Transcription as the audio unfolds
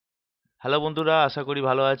Hello বন্ধুরা, আশা করি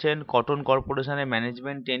ভালো আছেন। Cotton কর্পোরেশনে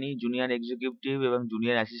management trainee, junior executive এবং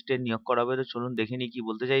জুনিয়র অ্যাসিস্ট্যান্ট নিয়োগ করা হবে। তো চলুন দেখে নিই কি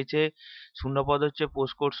বলতে চাইছে। শূন্যপদ হচ্ছে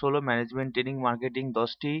post code 16, management training marketing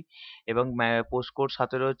 10টি এবং পোস্ট কোড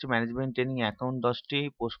 17 হচ্ছে ম্যানেজমেন্ট ট্রেনিং অ্যাকাউন্ট 10টি,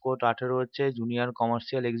 পোস্ট কোড 18 হচ্ছে জুনিয়র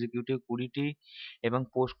কমার্শিয়াল এক্সিকিউটিভ 20টি এবং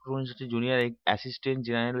পোস্ট কোড 19 হচ্ছে জুনিয়র অ্যাসিস্ট্যান্ট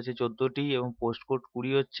জেনারেল হচ্ছে 14টি এবং পোস্ট কোড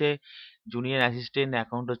 20 হচ্ছে জুনিয়র অ্যাসিস্ট্যান্ট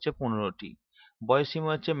অ্যাকাউন্ট হচ্ছে 15টি। বয়সসীমা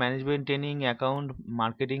হচ্ছে management training account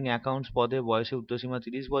marketing accounts পদে বয়সের ঊর্ধ্বসীমা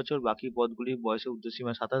 30 বছর, বাকি পদগুলির বয়সের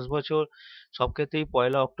ঊর্ধ্বসীমা 27 বছর। সব ক্ষেত্রেই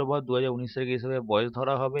 1 অক্টোবর 2019 তারিখ হিসেবে বয়স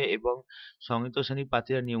ধরা হবে এবং সংযুক্ত শ্রেণী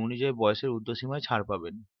প্রার্থীরা নিয়ম অনুযায়ী বয়সের ঊর্ধ্বসীমায় ছাড়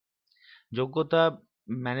পাবেন। যোগ্যতা: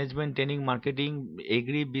 management training marketing,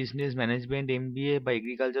 agri business management MBA বা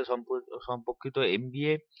এগ্রিকালচার সম্পর্কিত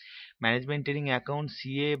MBA, management training account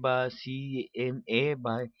CA বা সিএমএ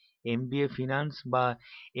বা এমবিএ ফিনান্স বা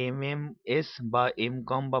এমএমএস বা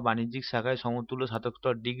এমকম বা বাণিজ্যিক শাখায় সমতুল্য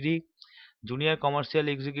স্নাতকোত্তর ডিগ্রি। জুনিয়র কমার্শিয়াল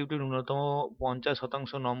এক্সিকিউটিভ ন্যূনতম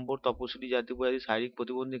 50% নম্বর, তপশিলি জাতি উপজাতি শারীরিক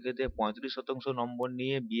প্রতিবন্ধীর ক্ষেত্রে 35% নম্বর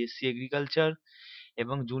নিয়ে বিএসসি এগ্রিকালচার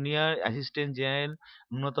এবং জুনিয়র অ্যাসিস্ট্যান্ট জেনারেল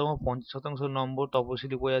ন্যূনতম 50% নম্বর,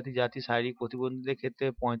 তপশিলি উপজাতি জাতি শারীরিক প্রতিবন্ধীদের ক্ষেত্রে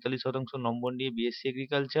 45% নম্বর নিয়ে BSc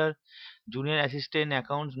agriculture. Junior assistant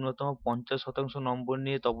accounts ন্যূনতম 50% নম্বর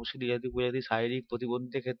নিয়ে তপশিলি জাতি উপজাতি শারীরিক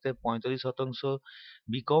প্রতিবন্ধীদের ক্ষেত্রে 45%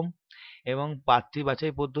 বিকম এবং প্রার্থী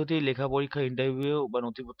বাছাই পদ্ধতি লেখা পরীক্ষা, ইন্টারভিউ বা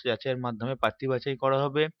নথিপত্র যাচাইয়ের মাধ্যমে প্রার্থী বাছাই করা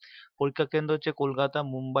হবে। পরীক্ষা কেন্দ্র হচ্ছে কলকাতা,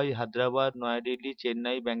 মুম্বাই, হায়দ্রাবাদ, নয়াদিল্লি,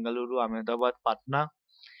 চেন্নাই, বেঙ্গালুরু, আহমেদাবাদ, পাটনা।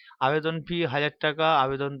 আবেদন ফি 1000 টাকা।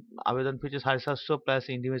 আবেদন ফি হচ্ছে 750 প্লাস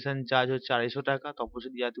ইন্টিমেশন চার্জ হচ্ছে 250 টাকা।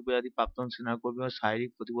 তপশিলি জাতি উপজাতি প্রাক্তন সেনাকর্মী ও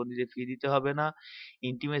শারীরিক প্রতিবন্ধীদের ফি দিতে হবে না।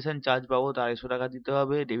 ইন্টিমেশন চার্জ বাবদ 250 টাকা দিতে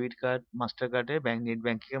হবে। ডেবিট কার্ড, মাস্টার কার্ডে নেট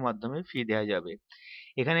ব্যাংকিং এর মাধ্যমে ফি দেওয়া যাবে।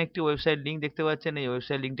 এখানে একটি ওয়েবসাইট লিংক দেখতে পাচ্ছেন, এই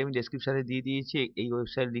ওয়েবসাইট লিংকটা আমি ডেসক্রিপশনে দিয়ে দিয়েছি। এই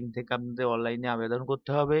ওয়েবসাইট লিংক থেকে আপনাদের অনলাইনে আবেদন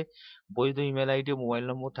করতে হবে। বৈধ ইমেল আইডি ও মোবাইল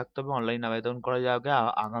নম্বর থাকতে হবে। অনলাইন আবেদন করা যাবে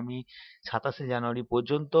আগামী 27শে জানুয়ারি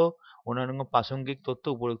পর্যন্ত। অন্যান্য প্রাসঙ্গিক তথ্য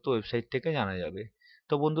উপরোক্ত ওয়েবসাইট থেকে জানা যাবে।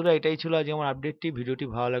 তো বন্ধুরা, এটাই ছিল আজ আমার আপডেটটি। ভিডিওটি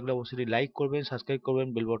ভালো লাগলে অবশ্যই লাইক করবেন, সাবস্ক্রাইব করবেন,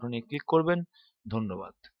 বেল বাটনে ক্লিক করবেন।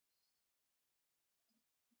 ধন্যবাদ।